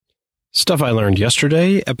Stuff I Learned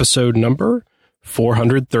Yesterday, episode number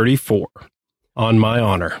 434, On My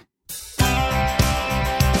Honor.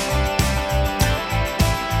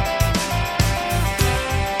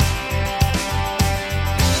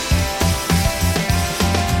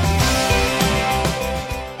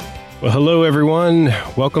 Well, hello everyone.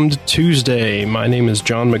 Welcome to Tuesday. My name is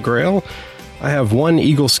John McGrail. I have one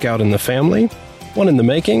Eagle Scout in the family, one in the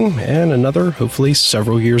making, and another hopefully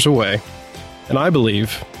several years away. And I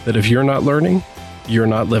believe that if you're not learning, you're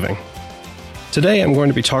not living. Today I'm going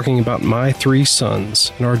to be talking about my three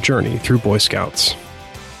sons and our journey through Boy Scouts.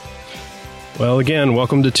 Well, again,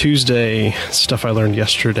 welcome to Tuesday. Stuff I Learned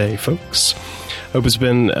Yesterday, folks. Hope it's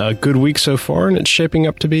been a good week so far, and it's shaping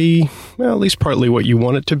up to be, well, at least partly what you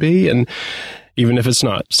want it to be, and even if it's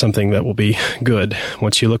not, something that will be good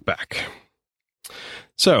once you look back.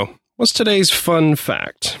 So, what's today's fun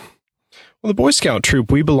fact? Well, the Boy Scout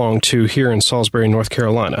troop we belong to here in Salisbury, North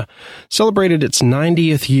Carolina, celebrated its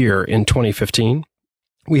 90th year in 2015.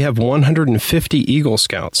 We have 150 Eagle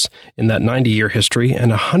Scouts in that 90-year history, and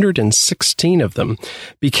 116 of them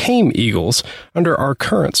became Eagles under our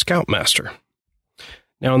current Scoutmaster.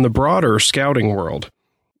 Now, in the broader scouting world,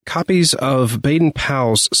 copies of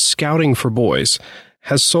Baden-Powell's Scouting for Boys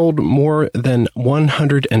has sold more than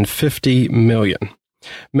 150 million,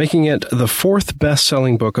 making it the fourth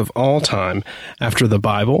best-selling book of all time after the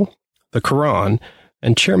Bible, the Quran,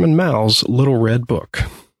 and Chairman Mao's Little Red Book.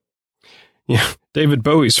 Yeah, David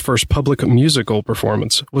Bowie's first public musical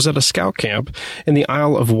performance was at a scout camp in the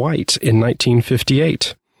Isle of Wight in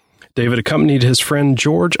 1958. David accompanied his friend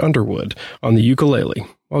George Underwood on the ukulele,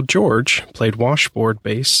 while George played washboard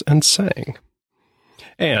bass and sang.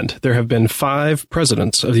 And there have been 5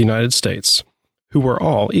 presidents of the United States who were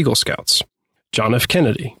all Eagle Scouts: John F.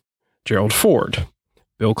 Kennedy, Gerald Ford,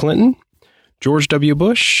 Bill Clinton, George W.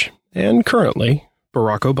 Bush, and currently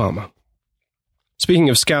Barack Obama. Speaking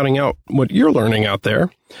of scouting out what you're learning out there,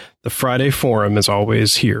 the Friday Forum is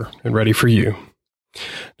always here and ready for you.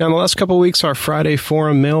 Now, in the last couple of weeks, our Friday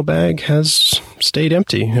Forum mailbag has stayed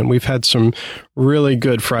empty, and we've had some really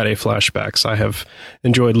good Friday flashbacks. I have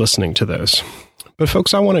enjoyed listening to those. But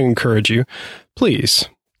folks, I want to encourage you, please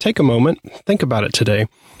take a moment, think about it today.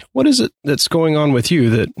 What is it that's going on with you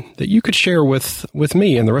that you could share with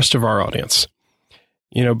me and the rest of our audience?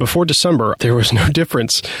 You know, before December, there was no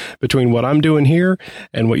difference between what I'm doing here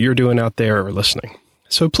and what you're doing out there or listening.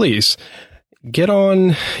 So please, get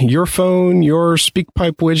on your phone, your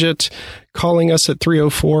SpeakPipe widget, calling us at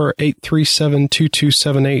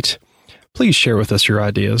 304-837-2278. Please share with us your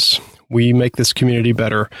ideas. We make this community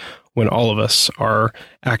better when all of us are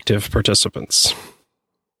active participants.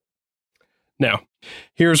 Now,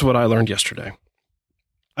 here's what I learned yesterday.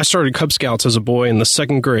 I started Cub Scouts as a boy in the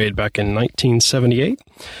 2nd grade back in 1978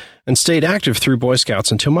 and stayed active through Boy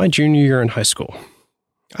Scouts until my junior year in high school.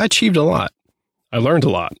 I achieved a lot. I learned a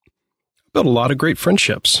lot. Built a lot of great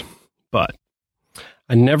friendships, but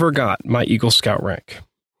I never got my Eagle Scout rank.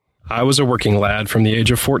 I was a working lad from the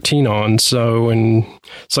age of 14 on, so in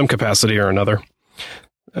some capacity or another.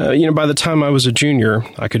 By the time I was a junior,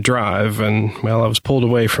 I could drive, and, well, I was pulled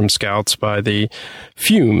away from Scouts by the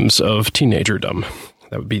fumes of teenagerdom.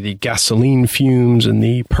 That would be the gasoline fumes and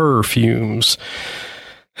the perfumes.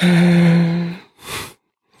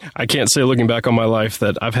 I can't say, looking back on my life,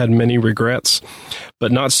 that I've had many regrets,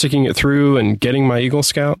 but not sticking it through and getting my Eagle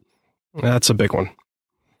Scout, that's a big one.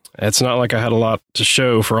 It's not like I had a lot to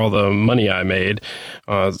show for all the money I made,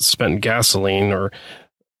 spent in gasoline, or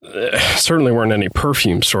certainly weren't any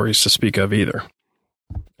perfume stories to speak of either.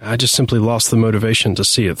 I just simply lost the motivation to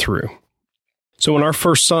see it through. So when our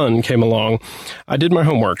first son came along, I did my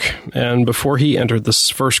homework, and before he entered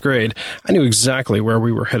this 1st grade, I knew exactly where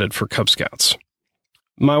we were headed for Cub Scouts.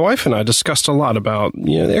 My wife and I discussed a lot about, the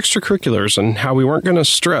extracurriculars and how we weren't going to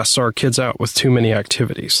stress our kids out with too many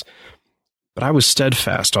activities. But I was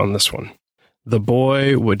steadfast on this one. The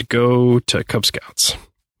boy would go to Cub Scouts.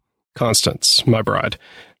 Constance, my bride,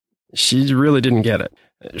 she really didn't get it.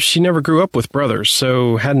 She never grew up with brothers,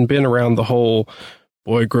 so hadn't been around the whole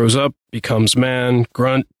boy grows up, becomes man,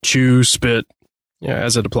 grunt, chew, spit,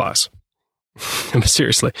 as it applies. But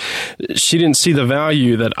seriously, she didn't see the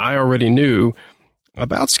value that I already knew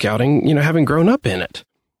about scouting, having grown up in it.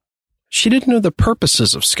 She didn't know the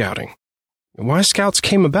purposes of scouting, and why Scouts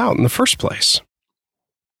came about in the first place.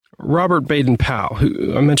 Robert Baden-Powell,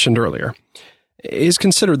 who I mentioned earlier, is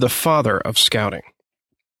considered the father of scouting.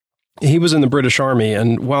 He was in the British Army,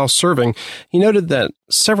 and while serving, he noted that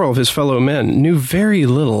several of his fellow men knew very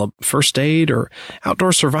little of first aid or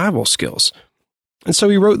outdoor survival skills. And so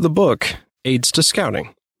he wrote the book, Aids to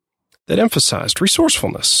Scouting, that emphasized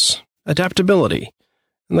resourcefulness, adaptability,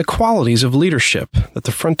 and the qualities of leadership that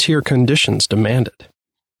the frontier conditions demanded.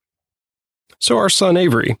 So our son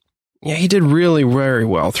Avery, he did really very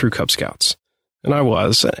well through Cub Scouts. And I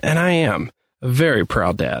was, and I am, a very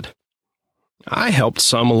proud dad. I helped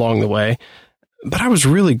some along the way, but I was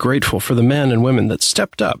really grateful for the men and women that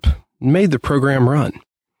stepped up and made the program run.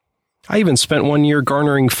 I even spent 1 year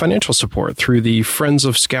garnering financial support through the Friends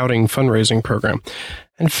of Scouting fundraising program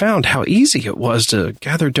and found how easy it was to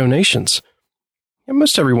gather donations. And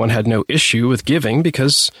most everyone had no issue with giving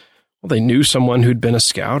because, they knew someone who'd been a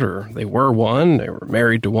scout, or they were one, they were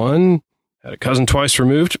married to one, had a cousin twice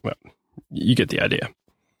removed. Well, you get the idea.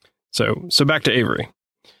 So back to Avery.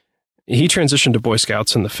 He transitioned to Boy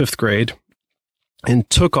Scouts in the 5th grade and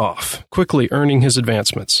took off, quickly earning his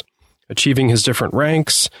advancements, achieving his different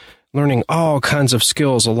ranks, learning all kinds of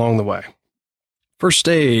skills along the way. First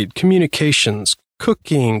aid, communications,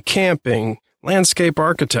 cooking, camping, landscape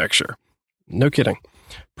architecture. No kidding.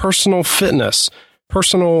 Personal fitness,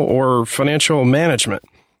 personal or financial management,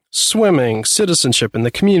 swimming, citizenship in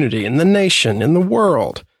the community, in the nation, in the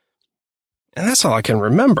world. And that's all I can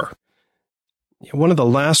remember. One of the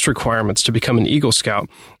last requirements to become an Eagle Scout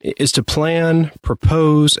is to plan,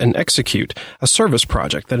 propose, and execute a service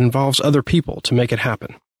project that involves other people to make it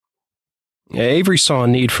happen. Avery saw a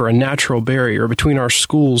need for a natural barrier between our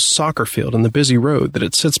school's soccer field and the busy road that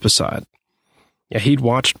it sits beside. He'd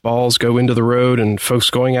watched balls go into the road and folks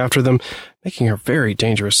going after them, making a very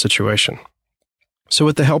dangerous situation. So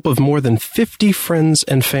with the help of more than 50 friends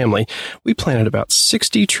and family, we planted about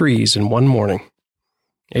 60 trees in one morning.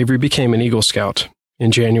 Avery became an Eagle Scout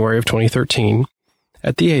in January of 2013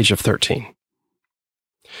 at the age of 13.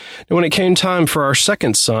 Now, when it came time for our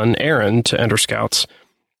second son, Aaron, to enter Scouts,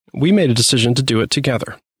 we made a decision to do it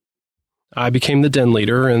together. I became the den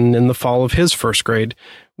leader, and in the fall of his 1st grade,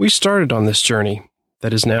 we started on this journey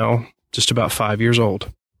that is now just about 5 years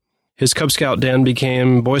old. His Cub Scout den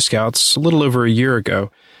became Boy Scouts a little over a year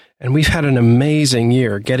ago, and we've had an amazing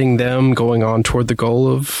year getting them going on toward the goal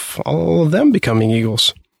of all of them becoming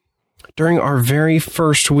Eagles. During our very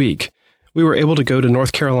first week, we were able to go to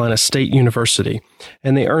North Carolina State University,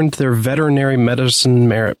 and they earned their Veterinary Medicine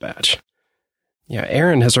Merit Badge.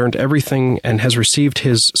 Aaron has earned everything and has received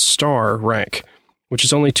his star rank, which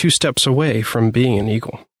is only 2 steps away from being an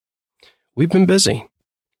Eagle. We've been busy.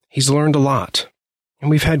 He's learned a lot, and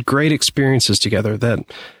we've had great experiences together that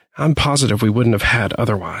I'm positive we wouldn't have had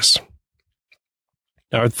otherwise.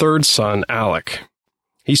 Our third son, Alec,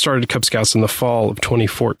 he started Cub Scouts in the fall of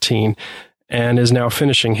 2014 and is now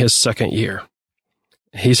finishing his 2nd year.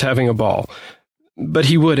 He's having a ball, but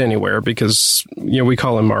he would anywhere because, we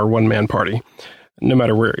call him our one-man party, no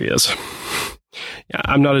matter where he is.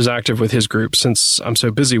 I'm not as active with his group since I'm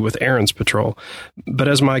so busy with Aaron's patrol, but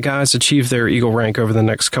as my guys achieve their Eagle rank over the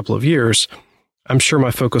next couple of years, I'm sure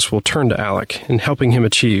my focus will turn to Alec in helping him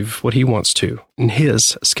achieve what he wants to in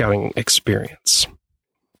his scouting experience.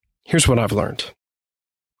 Here's what I've learned.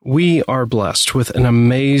 We are blessed with an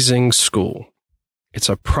amazing school. It's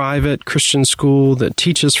a private Christian school that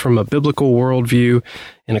teaches from a biblical worldview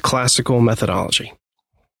in a classical methodology.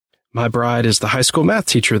 My bride is the high school math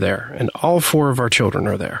teacher there, and all 4 of our children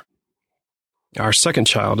are there. Our second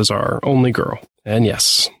child is our only girl, and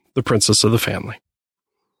yes, the princess of the family.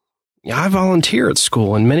 I volunteer at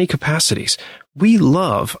school in many capacities. We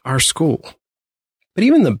love our school. But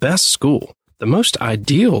even the best school, the most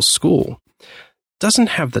ideal school, doesn't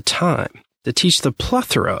have the time to teach the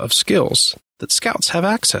plethora of skills that Scouts have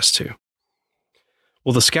access to.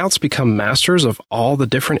 Will the Scouts become masters of all the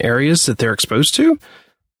different areas that they're exposed to?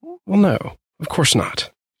 Well, no, of course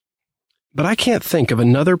not. But I can't think of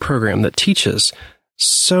another program that teaches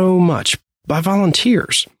so much by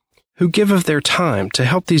volunteers who give of their time to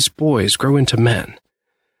help these boys grow into men.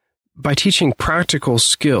 By teaching practical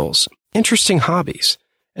skills, interesting hobbies,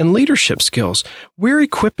 and leadership skills, we're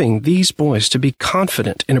equipping these boys to be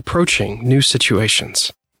confident in approaching new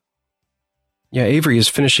situations. Avery is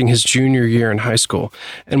finishing his junior year in high school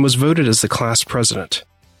and was voted as the class president.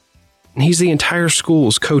 And he's the entire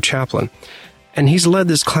school's co-chaplain, and he's led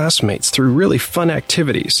his classmates through really fun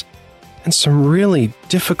activities and some really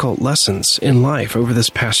difficult lessons in life over this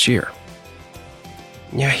past year.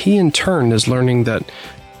 He in turn is learning that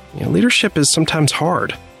leadership is sometimes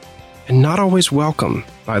hard and not always welcome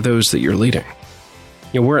by those that you're leading.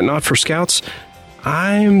 Were it not for Scouts,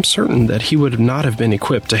 I'm certain that he would not have been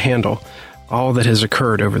equipped to handle all that has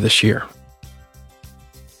occurred over this year.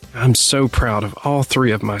 I'm so proud of all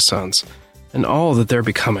 3 of my sons and all that they're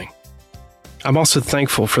becoming. I'm also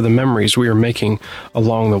thankful for the memories we are making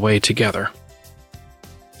along the way together.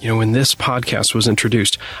 When this podcast was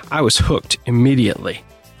introduced, I was hooked immediately.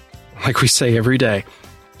 Like we say every day,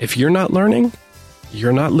 If you're not learning,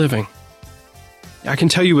 you're not living. I can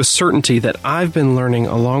tell you with certainty that I've been learning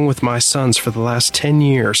along with my sons for the last 10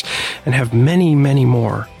 years and have many, many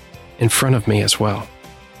more in front of me as well.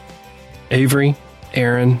 Avery,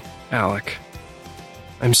 Aaron, Alec,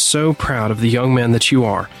 I'm so proud of the young man that you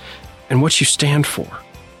are and what you stand for.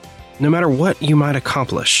 No matter what you might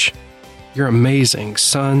accomplish, you're amazing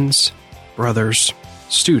sons, brothers,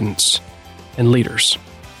 students, and leaders.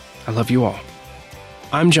 I love you all.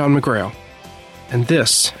 I'm John McGrail, and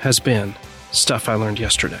this has been Stuff I Learned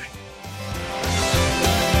Yesterday.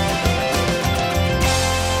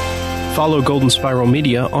 Follow Golden Spiral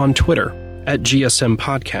Media on Twitter at GSM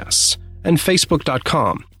Podcasts and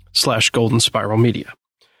Facebook.com/Golden Spiral Media.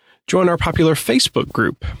 Join our popular Facebook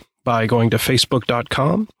group by going to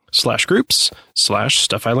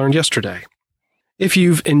Facebook.com/groups/Stuff I Learned Yesterday. If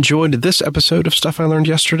you've enjoyed this episode of Stuff I Learned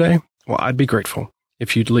Yesterday, well, I'd be grateful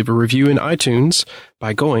if you'd leave a review in iTunes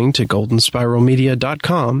by going to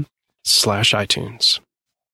goldenspiralmedia.com/iTunes.